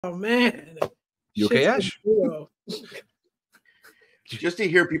Oh man. You okay, Ash? Just to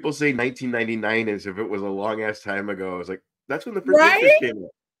hear people say 1999 as if it was a long ass time ago, I was like, that's when the first Right? pictures came out.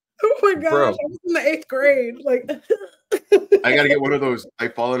 Oh my gosh, Bro. I was in the 8th grade. Like, I gotta get one of those I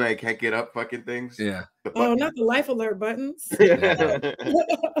fall and I can't get up fucking things. Yeah. Oh, not the life alert buttons.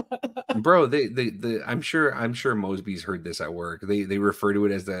 Bro, I'm sure Mosby's heard this at work. They refer to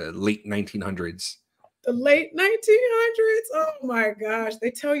it as the late 1900s. The late 1900s. Oh my gosh,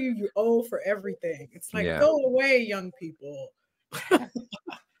 they tell you you're old for everything. It's like, go away, young people.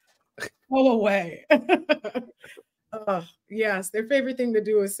 Go away. Yes, their favorite thing to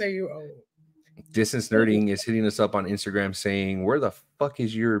do is say you're old. Distance Nerding is hitting us up on Instagram saying, "Where the fuck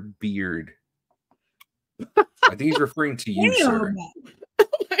is your beard?" I think he's referring to you, sir. Oh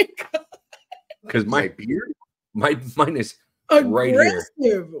my god! Because my beard, mine is aggressive. Right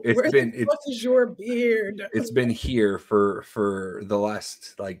here. Where the fuck is your beard? It's been here for the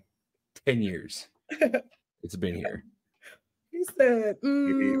last like 10 years. It's been here. He said,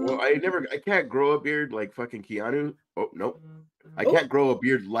 well, I can't grow a beard like fucking Keanu. Oh, nope. I can't grow a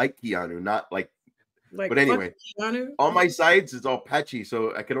beard like Keanu, not like but anyway, Keanu? On my sides it's all patchy,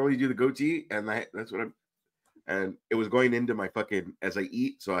 so I can only do the goatee, and that's what and it was going into my fucking as I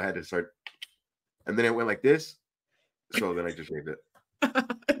eat, so I had to start, and then it went like this, so then I just shaved it.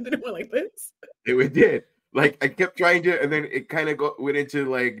 And then it went like this? It did. Like I kept trying to, and then it kind of went into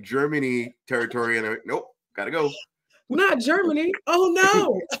like Germany territory, and I went, nope, gotta go. Not Germany. Oh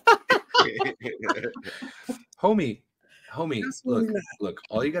no. Homie, look,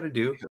 all you got to do